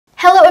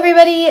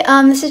everybody,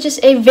 this is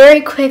just a very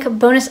quick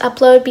bonus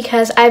upload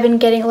because I've been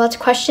getting lots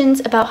of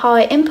questions about how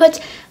I input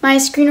my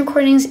screen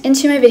recordings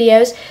into my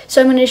videos. So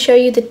I'm going to show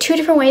you the two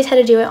different ways how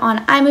to do it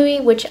on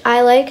iMovie, which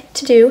I like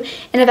to do,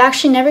 and I've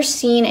actually never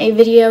seen a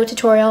video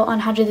tutorial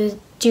on how to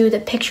do the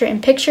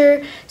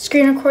picture-in-picture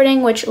screen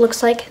recording, which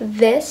looks like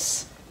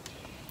this.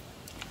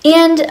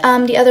 And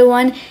the other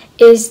one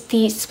is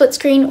the split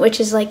screen,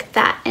 which is like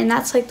that, and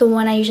that's like the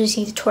one I usually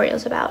see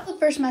tutorials about. The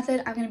first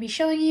method I'm going to be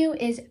showing you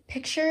is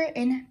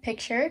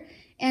picture-in-picture,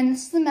 and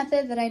this is the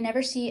method that I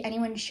never see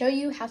anyone show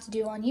you how to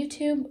do on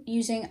YouTube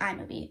using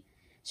iMovie.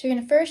 So you're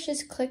going to first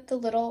just click the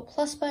little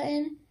plus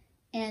button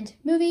and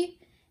movie,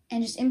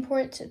 and just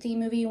import the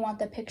movie you want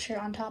the picture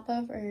on top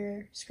of, or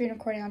your screen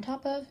recording on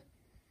top of.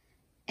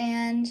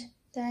 And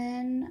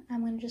then I'm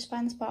going to just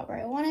find the spot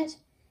where I want it,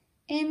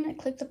 and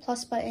click the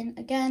plus button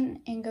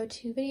again and go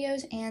to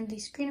videos and the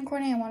screen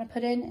recording I want to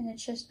put in, and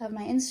it's just of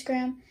my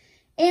Instagram.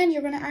 And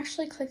you're going to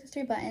actually click the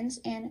three buttons,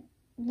 and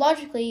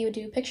logically you would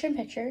do picture in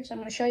picture, so I'm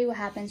going to show you what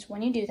happens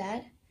when you do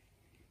that.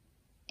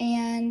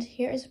 And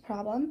here is a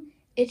problem.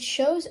 It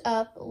shows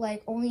up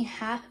like only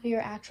half of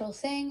your actual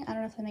thing. I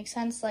don't know if that makes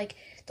sense. Like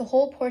the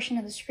whole portion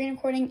of the screen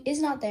recording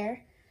is not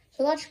there.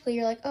 So logically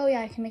you're like, oh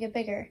yeah, I can make it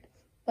bigger,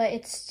 but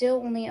it's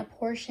still only a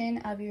portion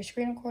of your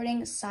screen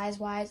recording size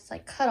wise. It's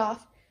like cut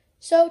off.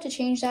 So to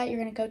change that, you're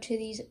going to go to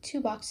these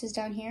two boxes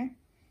down here,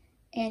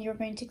 and you're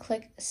going to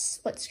click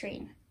split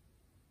screen.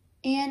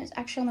 And it's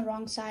actually on the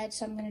wrong side,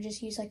 so I'm going to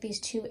just use like these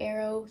two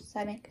arrows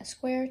that make a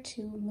square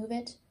to move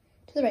it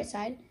to the right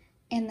side,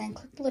 and then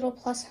click the little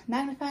plus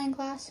magnifying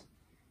glass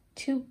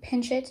to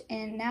pinch it,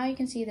 and now you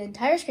can see the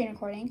entire screen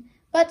recording,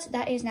 but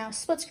that is now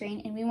split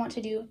screen, and we want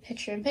to do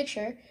picture in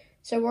picture.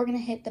 So we're going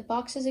to hit the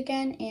boxes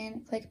again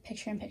and click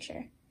picture in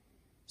picture.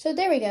 So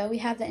there we go, we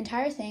have the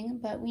entire thing,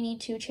 but we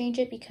need to change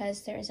it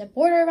because there is a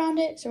border around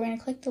it. So we're going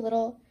to click the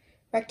little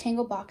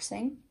rectangle box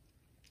thing.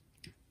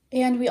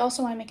 And we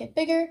also want to make it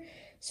bigger,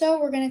 so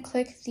we're going to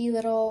click the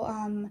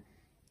little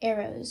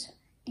arrows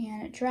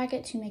and drag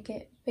it to make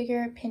it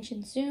bigger, pinch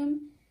and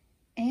zoom.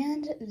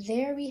 And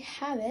there we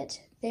have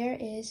it. There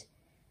is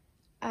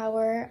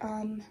our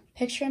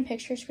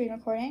picture-in-picture screen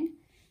recording.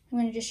 I'm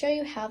going to just show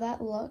you how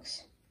that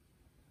looks.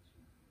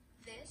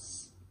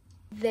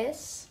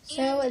 This.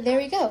 So there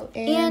we go.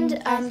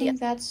 And I think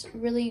that's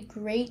really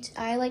great.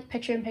 I like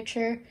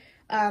picture-in-picture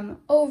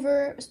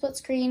over split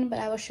screen, but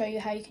I will show you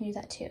how you can do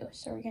that too.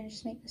 So we're going to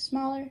just make this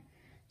smaller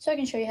so I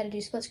can show you how to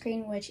do split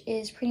screen, which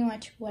is pretty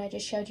much what I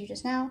just showed you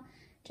just now.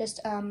 Just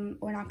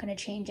we're not going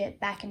to change it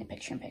back into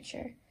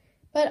picture-in-picture,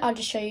 but I'll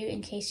just show you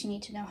in case you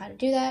need to know how to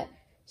do that.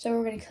 So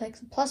we're going to click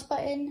the plus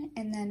button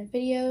and then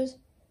videos,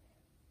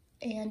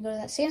 and go to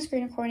that same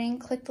screen recording,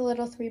 click the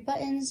little three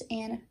buttons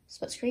and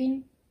split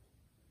screen.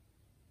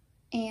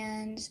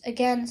 And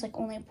again, it's like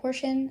only a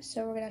portion,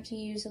 so we're going to have to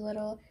use a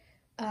little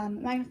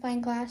magnifying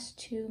glass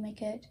to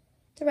make it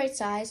the right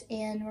size,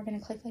 and we're going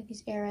to click like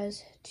these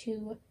arrows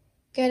to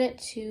get it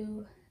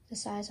to the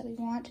size that we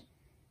want.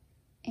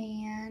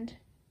 And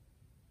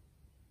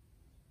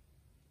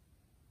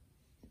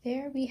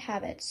there we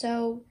have it.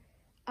 So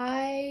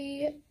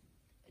I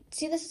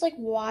see, this is like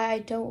why I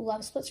don't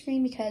love split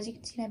screen, because you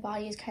can see my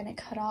body is kind of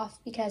cut off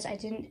because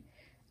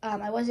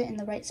I wasn't in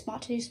the right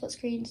spot to do split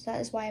screen, so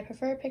that is why I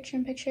prefer picture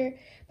in picture,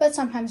 but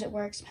sometimes it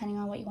works depending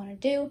on what you want to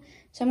do.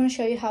 So I'm going to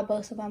show you how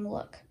both of them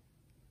look.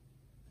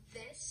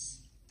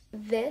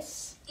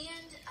 This.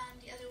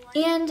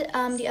 And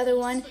the other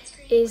one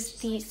is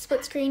the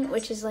split screen,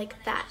 which is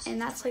like that, and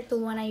that's like the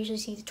one I usually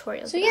see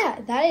tutorials So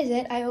yeah, that is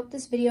it. I hope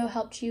this video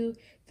helped you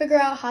figure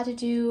out how to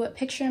do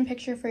picture in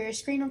picture for your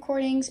screen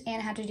recordings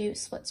and how to do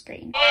split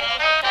screen.